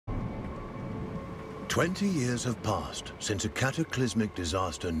20 years have passed since a cataclysmic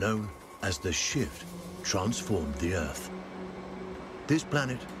disaster known as the Shift transformed the Earth. This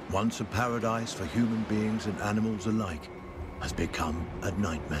planet, once a paradise for human beings and animals alike, has become a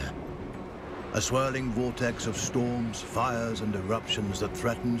nightmare. A swirling vortex of storms, fires, and eruptions that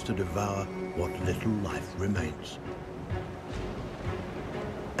threatens to devour what little life remains.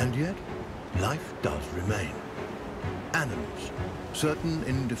 And yet, life does remain. Animals, certain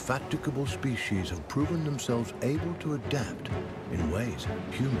indefatigable species have proven themselves able to adapt in ways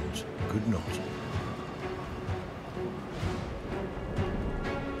humans could not.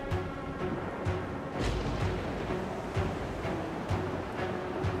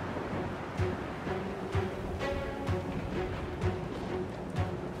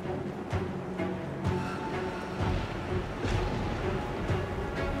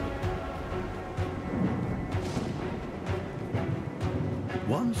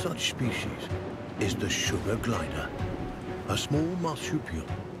 One such species is the sugar glider, a small marsupial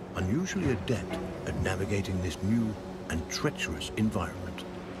unusually adept at navigating this new and treacherous environment.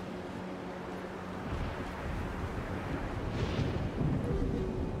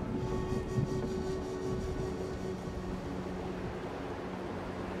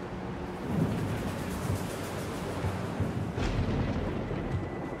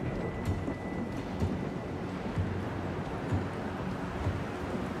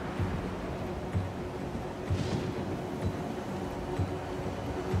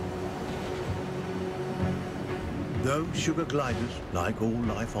 Those sugar gliders, like all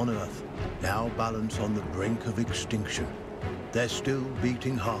life on Earth, now balance on the brink of extinction. Their still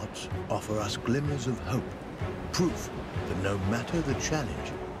beating hearts offer us glimmers of hope, proof that no matter the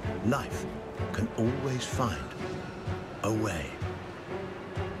challenge, life can always find a way.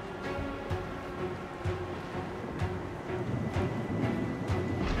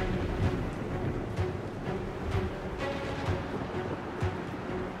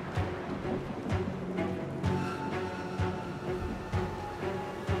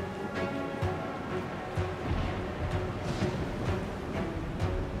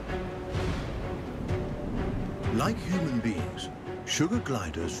 Like human beings, sugar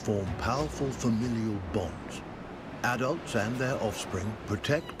gliders form powerful familial bonds. Adults and their offspring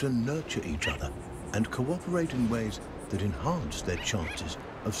protect and nurture each other and cooperate in ways that enhance their chances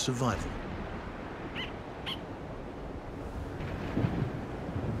of survival.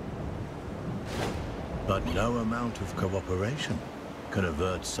 But no amount of cooperation can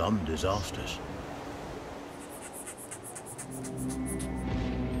avert some disasters.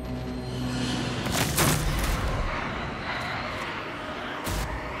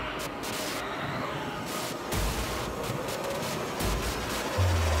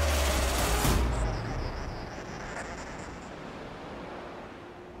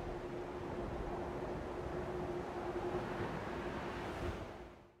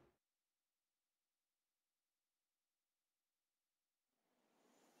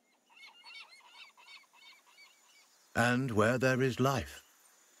 And where there is life,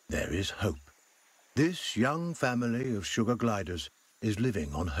 there is hope. This young family of sugar gliders is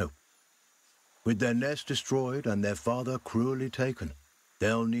living on hope. With their nest destroyed and their father cruelly taken,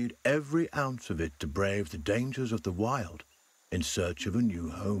 they'll need every ounce of it to brave the dangers of the wild in search of a new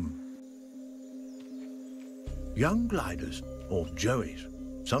home. Young gliders, or joeys,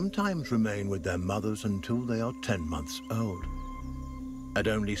 sometimes remain with their mothers until they are 10 months old. At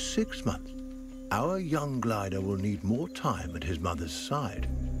only 6 months, our young glider will need more time at his mother's side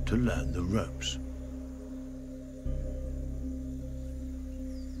to learn the ropes.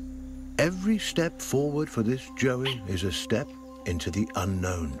 Every step forward for this joey is a step into the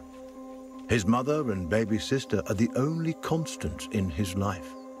unknown. His mother and baby sister are the only constants in his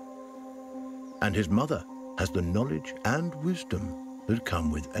life. And his mother has the knowledge and wisdom that come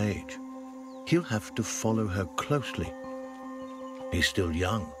with age. He'll have to follow her closely. He's still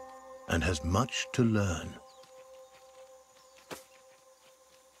young and has much to learn.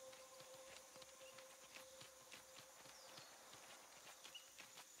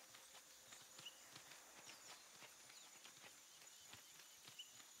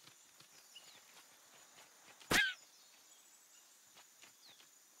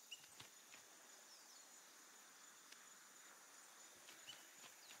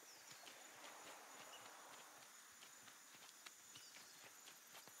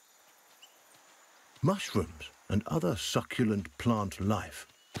 Mushrooms and other succulent plant life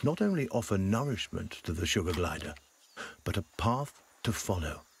not only offer nourishment to the sugar glider, but a path to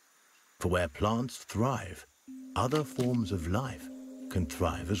follow. For where plants thrive, other forms of life can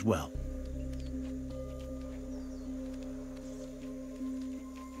thrive as well.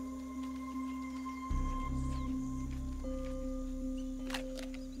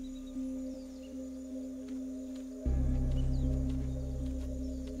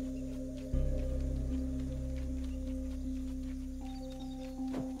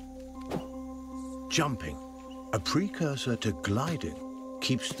 Jumping, a precursor to gliding,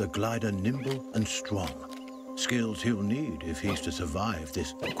 keeps the glider nimble and strong. Skills he'll need if he's to survive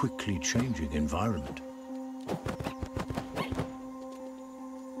this quickly changing environment.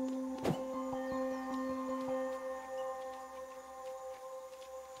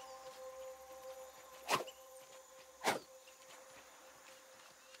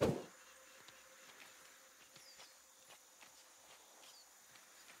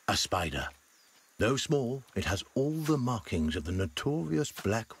 A spider. Though small, it has all the markings of the notorious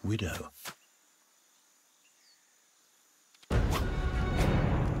Black Widow.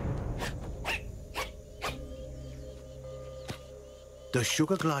 The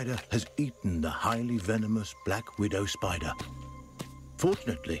sugar glider has eaten the highly venomous Black Widow spider.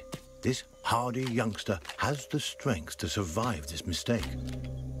 Fortunately, this hardy youngster has the strength to survive this mistake.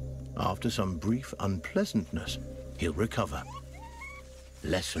 After some brief unpleasantness, he'll recover.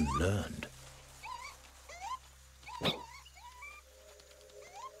 Lesson learned.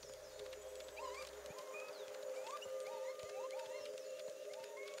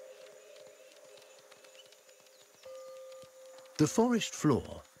 The forest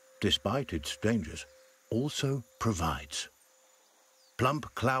floor, despite its dangers, also provides.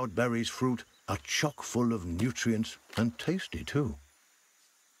 Plump cloudberries fruit are chock full of nutrients and tasty too.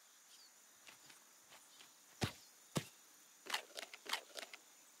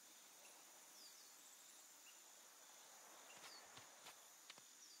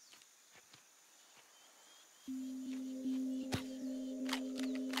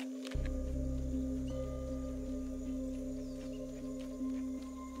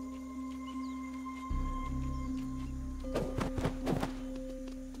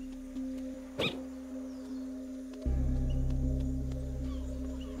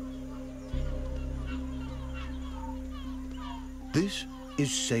 This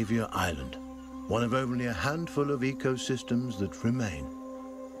is Saviour Island, one of only a handful of ecosystems that remain.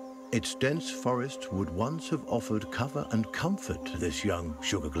 Its dense forest would once have offered cover and comfort to this young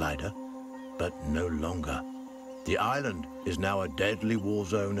sugar glider, but no longer. The island is now a deadly war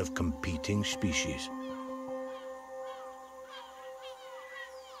zone of competing species.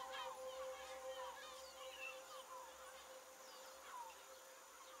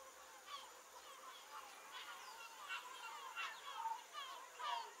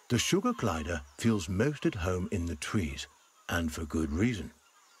 The sugar glider feels most at home in the trees, and for good reason.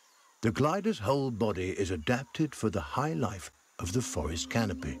 The glider's whole body is adapted for the high life of the forest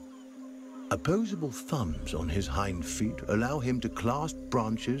canopy. Opposable thumbs on his hind feet allow him to clasp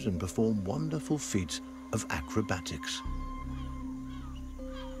branches and perform wonderful feats of acrobatics.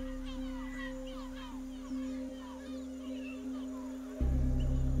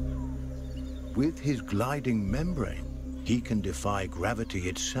 With his gliding membrane, he can defy gravity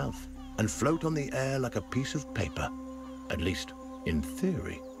itself and float on the air like a piece of paper, at least in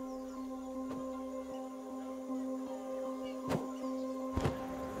theory.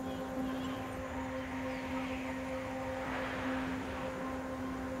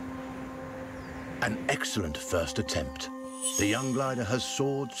 An excellent first attempt. The young glider has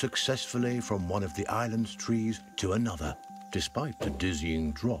soared successfully from one of the island's trees to another, despite the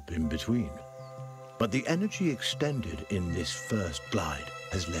dizzying drop in between. But the energy extended in this first glide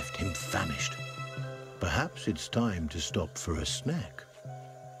has left him famished. Perhaps it's time to stop for a snack.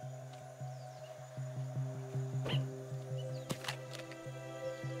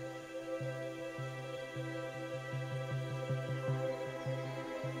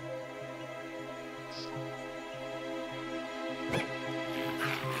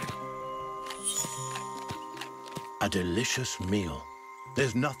 A delicious meal.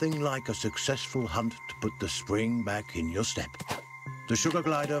 There's nothing like a successful hunt to put the spring back in your step. The sugar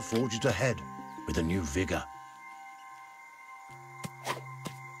glider forges ahead with a new vigor.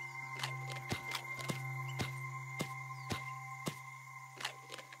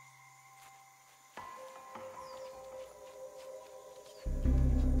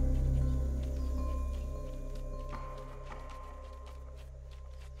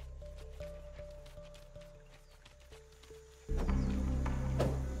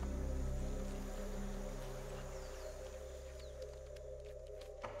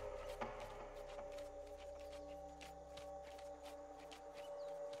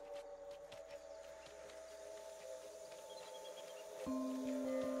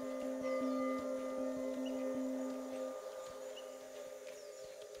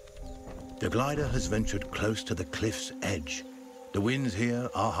 The glider has ventured close to the cliff's edge. The winds here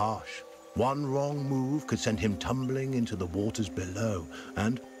are harsh. One wrong move could send him tumbling into the waters below,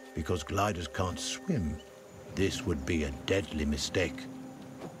 and because gliders can't swim, this would be a deadly mistake.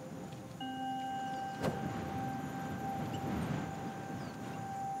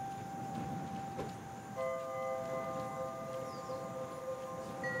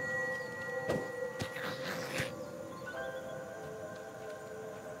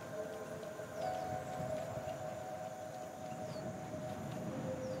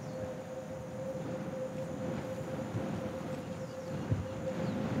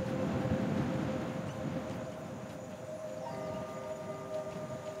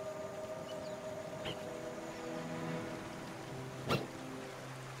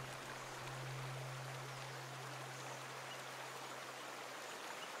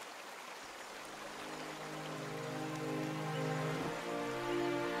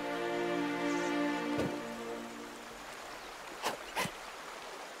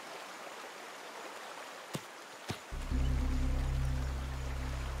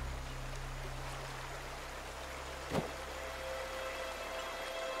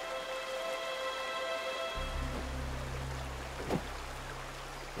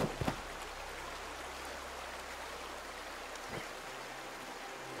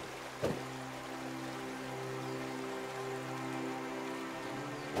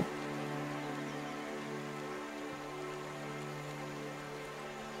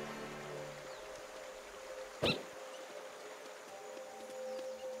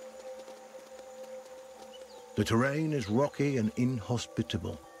 The terrain is rocky and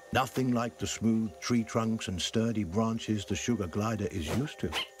inhospitable, nothing like the smooth tree trunks and sturdy branches the sugar glider is used to.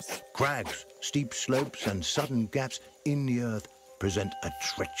 Crags, steep slopes and sudden gaps in the earth present a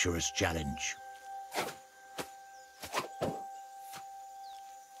treacherous challenge.